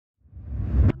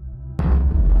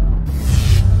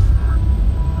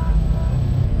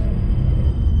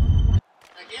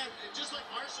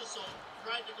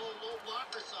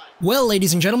Well,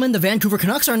 ladies and gentlemen, the Vancouver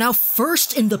Canucks are now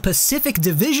first in the Pacific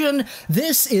Division.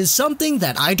 This is something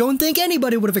that I don't think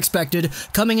anybody would have expected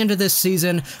coming into this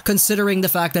season, considering the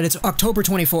fact that it's October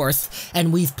 24th,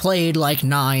 and we've played like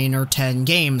 9 or 10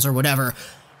 games or whatever.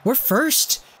 We're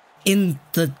first in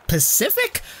the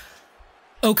Pacific?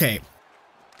 Okay.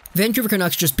 Vancouver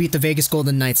Canucks just beat the Vegas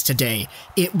Golden Knights today.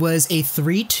 It was a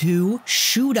 3-2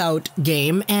 shootout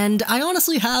game, and I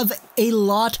honestly have a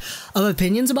lot of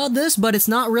opinions about this, but it's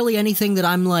not really anything that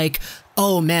I'm like,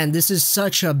 oh man, this is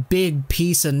such a big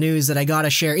piece of news that I gotta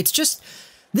share. It's just,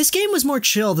 this game was more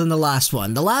chill than the last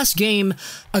one. The last game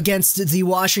against the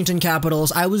Washington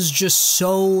Capitals, I was just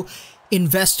so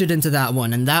invested into that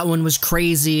one, and that one was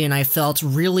crazy, and I felt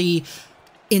really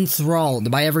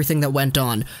enthralled by everything that went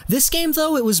on. This game,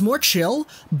 though, it was more chill,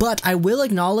 but I will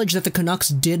acknowledge that the Canucks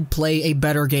did play a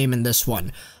better game in this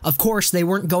one. Of course, they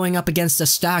weren't going up against a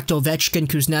stacked Ovechkin,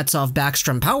 Kuznetsov,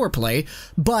 Markstrom power play,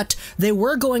 but they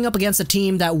were going up against a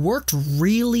team that worked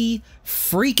really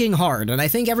freaking hard, and I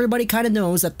think everybody kind of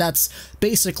knows that that's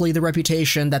basically the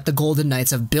reputation that the Golden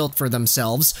Knights have built for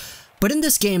themselves. But in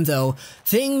this game, though,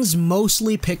 things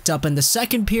mostly picked up in the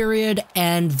second period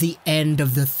and the end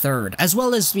of the third, as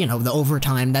well as, you know, the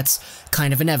overtime. That's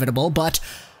kind of inevitable, but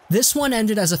this one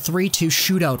ended as a 3-2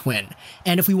 shootout win.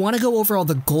 And if we want to go over all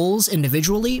the goals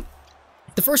individually,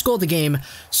 the first goal of the game,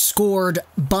 scored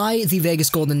by the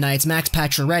Vegas Golden Knights, Max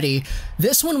Pacioretty.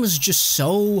 This one was just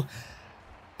so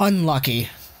unlucky.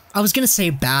 I was going to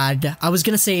say bad. I was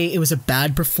going to say it was a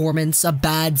bad performance, a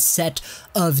bad set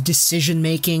of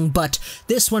decision-making, but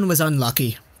this one was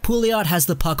unlucky. Pouliot has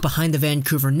the puck behind the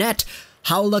Vancouver net.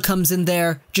 Haula comes in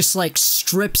there, just like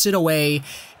strips it away,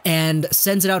 and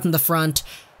sends it out in the front.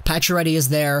 Pacioretty is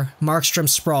there, Markstrom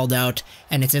sprawled out,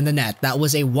 and it's in the net. That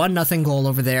was a 1-0 goal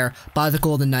over there by the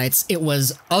Golden Knights. It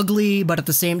was ugly, but at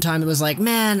the same time, it was like,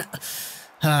 man,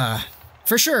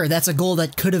 for sure, that's a goal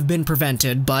that could have been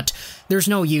prevented, but there's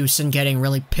no use in getting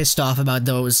really pissed off about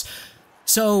those.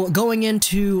 So, going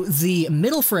into the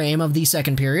middle frame of the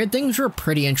second period, things were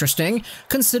pretty interesting,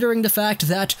 considering the fact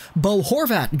that Bo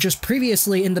Horvat, just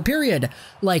previously in the period,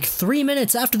 like 3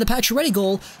 minutes after the Pacioretty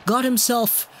goal, got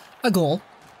himself a goal.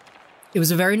 It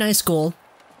was a very nice goal.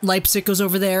 Leipzig goes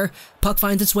over there, puck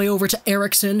finds its way over to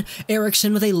Eriksson,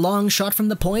 Eriksson with a long shot from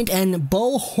the point, and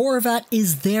Bo Horvat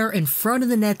is there in front of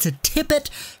the net to tip it.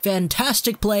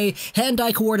 Fantastic play,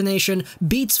 hand-eye coordination,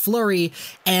 beats Fleury,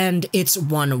 and it's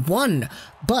 1-1.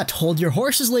 But hold your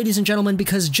horses, ladies and gentlemen,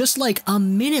 because just like a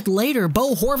minute later,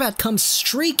 Bo Horvat comes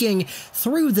streaking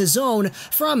through the zone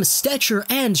from Stetcher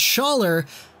and Schaller,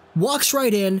 walks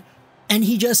right in, and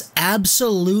he just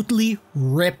absolutely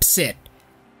rips it.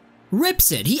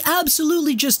 He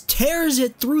absolutely just tears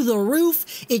it through the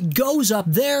roof. It goes up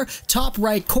there, top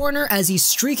right corner, as he's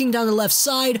streaking down the left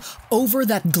side over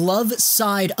that glove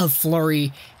side of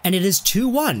Fleury, and it is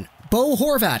 2-1. Bo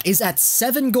Horvat is at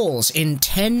 7 goals in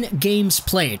 10 games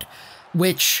played,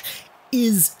 which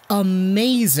is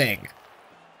amazing.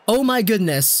 Oh my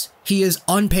goodness, he is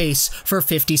on pace for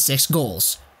 56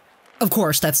 goals. Of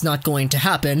course, that's not going to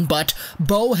happen, but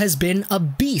Bo has been a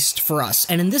beast for us,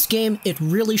 and in this game, it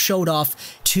really showed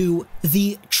off to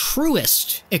the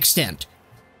truest extent.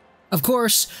 Of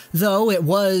course, though, it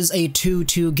was a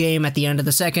 2-2 game at the end of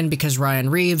the second because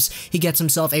Ryan Reeves, he gets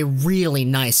himself a really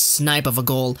nice snipe of a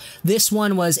goal. This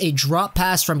one was a drop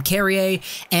pass from Carrier,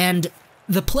 and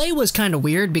the play was kind of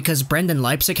weird because Brendan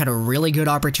Leipzig had a really good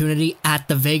opportunity at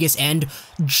the Vegas end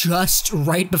just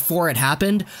right before it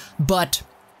happened, but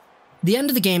the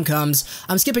end of the game comes.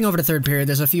 I'm skipping over to third period.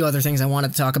 There's a few other things I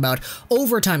wanted to talk about.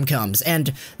 Overtime comes,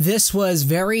 and this was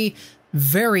very,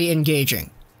 very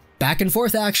engaging. Back and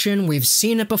forth action. We've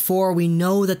seen it before. We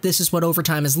know that this is what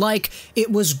overtime is like.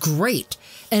 It was great.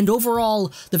 And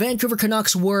overall, the Vancouver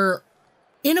Canucks were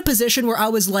in a position where I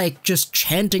was like just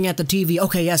chanting at the TV,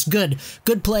 okay, yes, good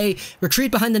play,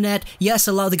 retreat behind the net, yes,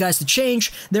 allow the guys to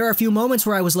change. There are a few moments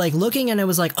where I was like looking and I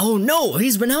was like, oh no,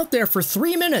 he's been out there for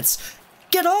 3 minutes.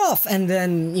 Get off! And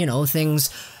then, you know, things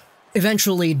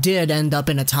eventually did end up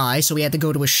in a tie, so we had to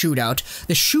go to a shootout.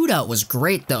 The shootout was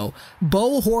great, though.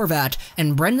 Bo Horvat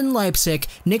and Brendan Leipzig,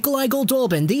 Nikolai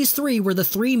Goldobin, these three were the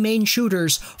 3 main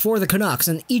shooters for the Canucks,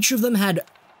 and each of them had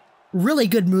really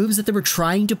good moves that they were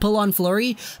trying to pull on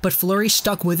Fleury, but Fleury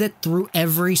stuck with it through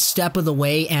every step of the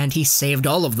way, and he saved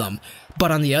all of them.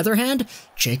 But on the other hand,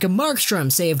 Jacob Markstrom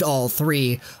saved all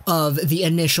 3 of the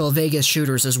initial Vegas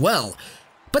shooters as well.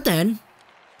 But then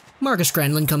Marcus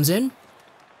Granlund comes in.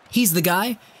 He's the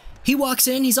guy. He walks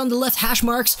in, he's on the left hash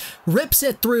marks, rips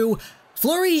it through.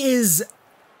 Fleury is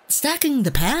stacking the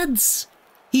pads.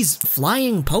 He's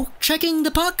flying poke checking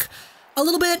the puck a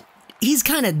little bit. he's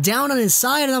kind of down on his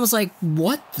side, and I was like,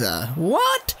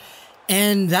 what?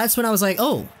 And that's when I was like,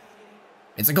 oh,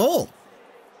 it's a goal.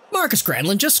 Marcus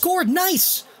Granlund just scored,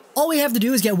 nice! All we have to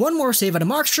do is get one more save out of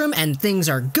Markstrom, and things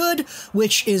are good,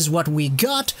 which is what we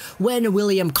got when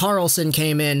William Karlsson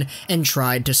came in and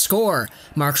tried to score.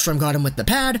 Markstrom got him with the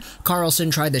pad, Karlsson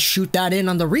tried to shoot that in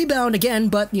on the rebound again,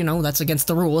 but, you know, that's against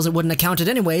the rules, it wouldn't have counted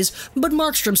anyways, but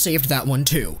Markstrom saved that one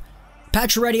too.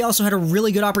 Pacioretty also had a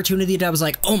really good opportunity that I was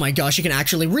like, oh my gosh, he can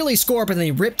actually really score, but then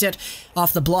he ripped it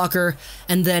off the blocker,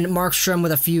 and then Markstrom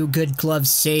with a few good glove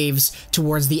saves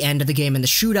towards the end of the game in the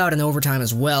shootout and overtime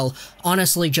as well.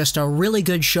 Honestly, just a really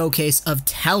good showcase of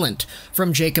talent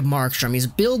from Jacob Markstrom. He's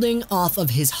building off of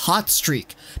his hot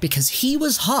streak, because he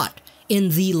was hot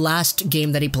in the last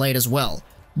game that he played as well.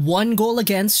 1 goal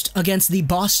against the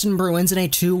Boston Bruins in a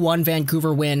 2-1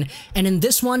 Vancouver win, and in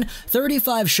this one,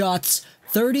 35 shots,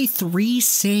 33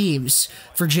 saves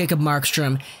for Jacob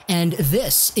Markstrom, and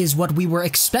this is what we were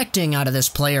expecting out of this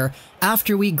player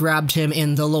after we grabbed him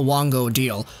in the Luongo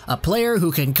deal. A player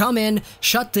who can come in,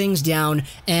 shut things down,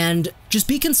 and just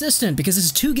be consistent, because this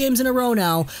is 2 games in a row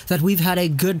now that we've had a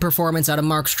good performance out of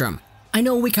Markstrom. I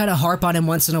know we kind of harp on him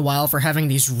once in a while for having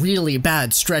these really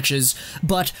bad stretches,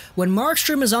 but when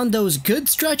Markstrom is on those good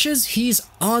stretches, he's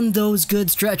on those good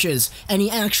stretches, and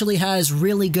he actually has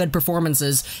really good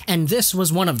performances, and this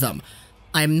was one of them.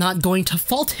 I'm not going to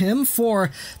fault him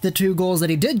for the 2 goals that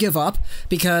he did give up,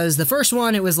 because the first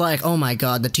one, it was like, oh my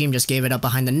god, the team just gave it up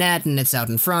behind the net, and it's out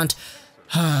in front.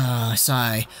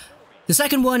 Sigh. The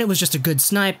second one, it was just a good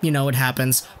snipe, you know, it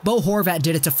happens. Bo Horvat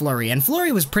did it to Fleury, and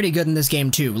Fleury was pretty good in this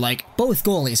game too. Like, both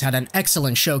goalies had an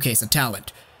excellent showcase of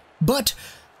talent. But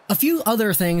a few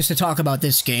other things to talk about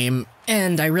this game,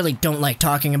 and I really don't like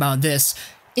talking about this.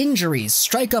 Injuries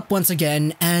strike up once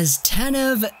again as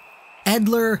Tanev,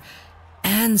 Edler,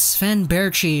 and Sven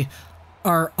Baertschi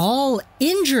are all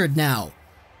injured now.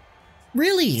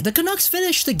 Really, the Canucks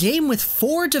finished the game with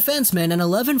 4 defensemen and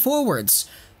 11 forwards.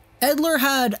 Edler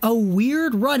had a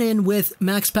weird run-in with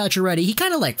Max Pacioretty. He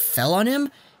kind of like fell on him,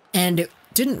 and it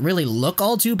didn't really look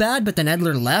all too bad, but then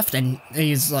Edler left, and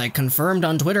he's like confirmed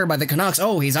on Twitter by the Canucks,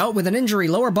 oh, he's out with an injury,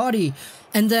 lower body.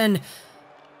 And then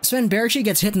Sven Baertschi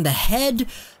gets hit in the head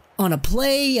on a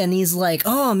play, and he's like,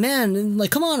 oh man, like,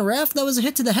 come on, ref, that was a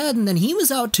hit to the head, and then he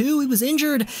was out too, he was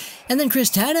injured. And then Chris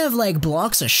Tanev like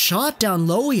blocks a shot down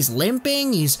low, he's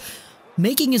limping, he's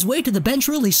making his way to the bench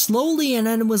really slowly, and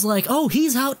then it was like, oh,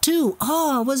 he's out too.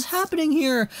 What's happening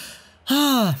here?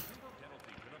 At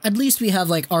least we have,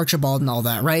 like, Archibald and all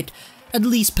that, right? At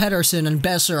least Pettersson and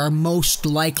Besser are most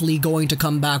likely going to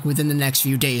come back within the next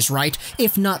few days, right?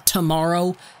 If not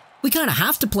tomorrow. We kind of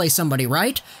have to play somebody,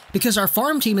 right? Because our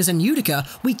farm team is in Utica.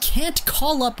 We can't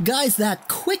call up guys that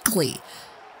quickly.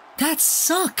 That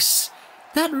sucks.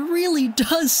 That really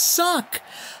does suck.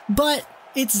 But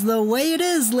it's the way it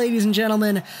is, ladies and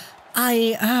gentlemen.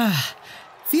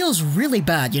 Feels really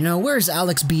bad, you know? Where's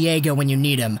Alex Biega when you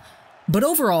need him? But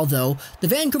overall, though, the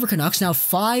Vancouver Canucks now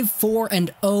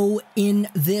 5-4-0 in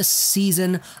this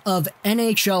season of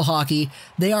NHL hockey.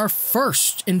 They are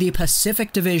first in the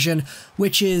Pacific Division,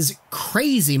 which is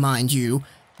crazy, mind you.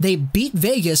 They beat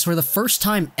Vegas for the first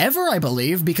time ever, I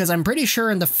believe, because I'm pretty sure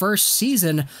in the first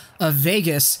season of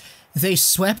Vegas, they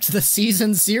swept the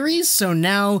season series, so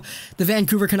now the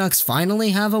Vancouver Canucks finally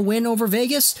have a win over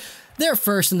Vegas. They're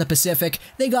first in the Pacific.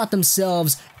 They got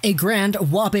themselves a grand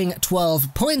whopping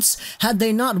 12 points. Had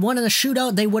they not won in a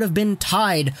shootout, they would have been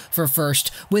tied for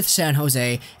first with San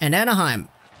Jose and Anaheim.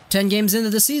 10 games into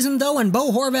the season, though, and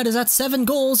Bo Horvat is at 7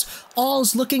 goals.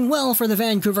 All's looking well for the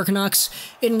Vancouver Canucks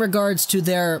in regards to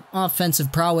their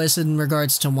offensive prowess in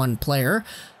regards to one player.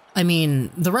 I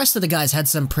mean, the rest of the guys had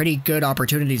some pretty good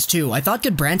opportunities too. I thought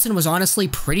Goodbranson was honestly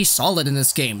pretty solid in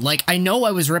this game. Like, I know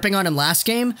I was ripping on him last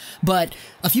game, but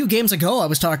a few games ago I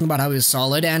was talking about how he was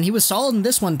solid, and he was solid in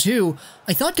this one too.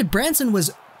 I thought Goodbranson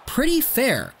was pretty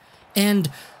fair,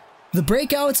 and the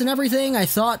breakouts and everything, I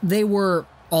thought they were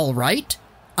alright.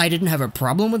 I didn't have a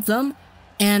problem with them.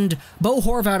 And Bo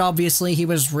Horvat, obviously, he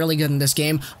was really good in this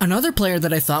game. Another player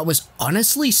that I thought was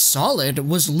honestly solid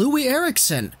was Louis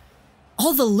Eriksson.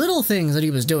 All the little things that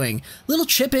he was doing, little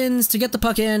chip-ins to get the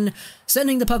puck in,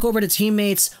 sending the puck over to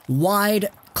teammates, wide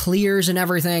clears and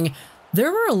everything.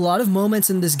 There were a lot of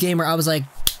moments in this game where I was like,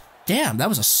 damn, that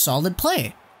was a solid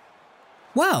play.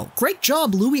 Wow, great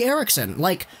job, Louis Eriksson.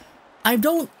 Like, I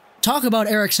don't talk about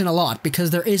Eriksson a lot because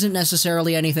there isn't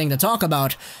necessarily anything to talk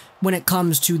about when it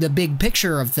comes to the big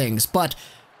picture of things, but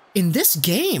in this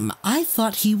game, I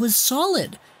thought he was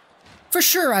solid. For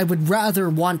sure, I would rather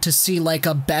want to see like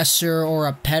a Besser or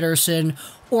a Pettersson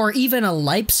or even a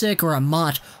Leipzig or a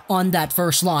Mott on that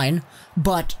first line,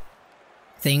 but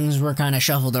things were kind of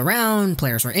shuffled around,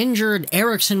 players were injured,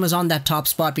 Eriksson was on that top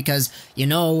spot because, you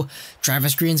know,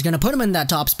 Travis Green's gonna put him in that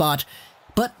top spot.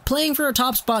 But playing for a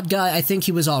top spot guy, I think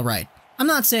he was alright. I'm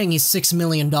not saying he's $6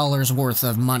 million worth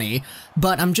of money,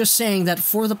 but I'm just saying that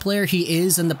for the player he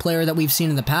is and the player that we've seen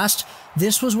in the past,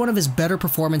 this was one of his better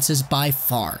performances by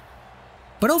far.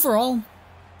 But overall,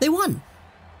 they won.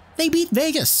 They beat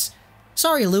Vegas.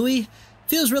 Sorry, Louis.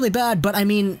 Feels really bad, but I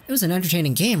mean, it was an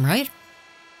entertaining game, right?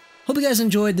 Hope you guys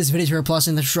enjoyed this video here, plus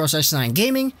in the Shootout /9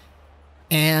 Gaming,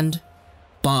 and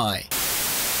bye.